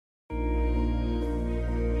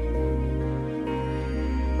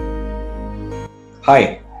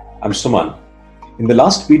Hi, I'm Suman. In the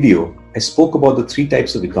last video, I spoke about the three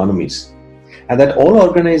types of economies and that all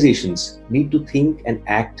organizations need to think and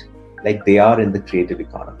act like they are in the creative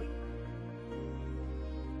economy.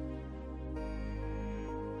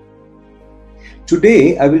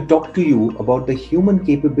 Today, I will talk to you about the human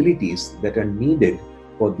capabilities that are needed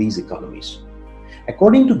for these economies.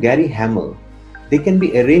 According to Gary Hamel, they can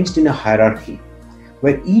be arranged in a hierarchy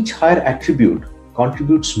where each higher attribute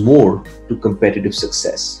contributes more to competitive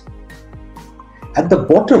success. At the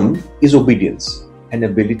bottom is obedience, an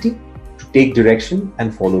ability to take direction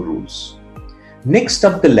and follow rules. Next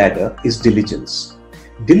up the ladder is diligence.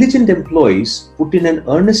 Diligent employees put in an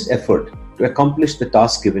earnest effort to accomplish the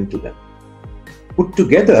task given to them. Put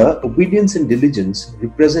together, obedience and diligence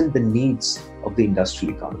represent the needs of the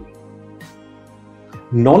industrial economy.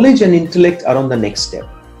 Knowledge and intellect are on the next step.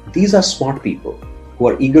 These are smart people who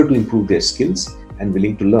are eager to improve their skills and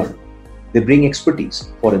willing to learn. They bring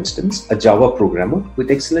expertise, for instance, a Java programmer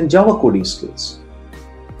with excellent Java coding skills.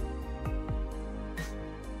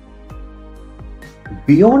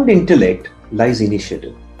 Beyond intellect lies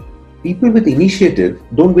initiative. People with initiative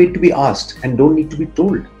don't wait to be asked and don't need to be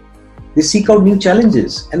told. They seek out new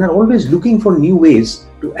challenges and are always looking for new ways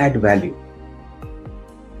to add value.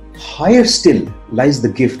 Higher still lies the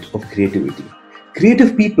gift of creativity.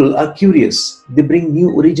 Creative people are curious, they bring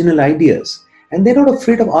new original ideas, and they're not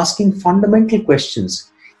afraid of asking fundamental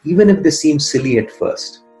questions, even if they seem silly at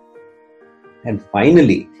first. And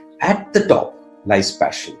finally, at the top lies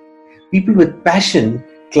passion. People with passion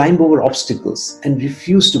climb over obstacles and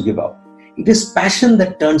refuse to give up. It is passion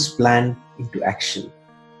that turns plan into action.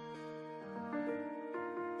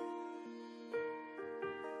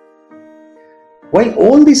 While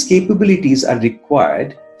all these capabilities are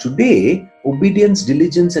required, today, obedience,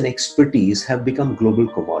 diligence, and expertise have become global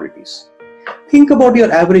commodities. Think about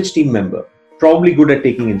your average team member, probably good at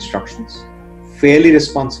taking instructions, fairly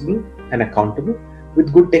responsible and accountable,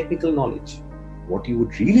 with good technical knowledge. What you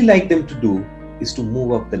would really like them to do is to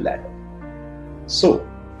move up the ladder. So,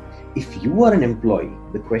 if you are an employee,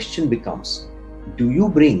 the question becomes, do you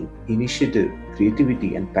bring initiative,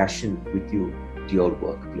 creativity, and passion with you to your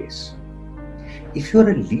workplace? If you're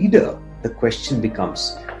a leader, the question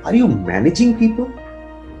becomes, are you managing people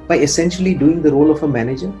by essentially doing the role of a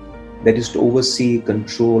manager? That is to oversee,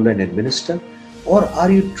 control, and administer? Or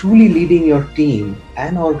are you truly leading your team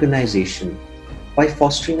and organization by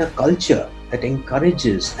fostering a culture that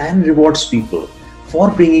encourages and rewards people for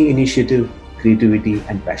bringing initiative, creativity,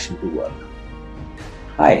 and passion to work?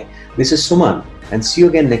 Hi, this is Suman, and see you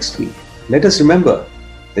again next week. Let us remember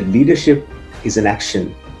that leadership is an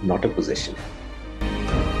action, not a position.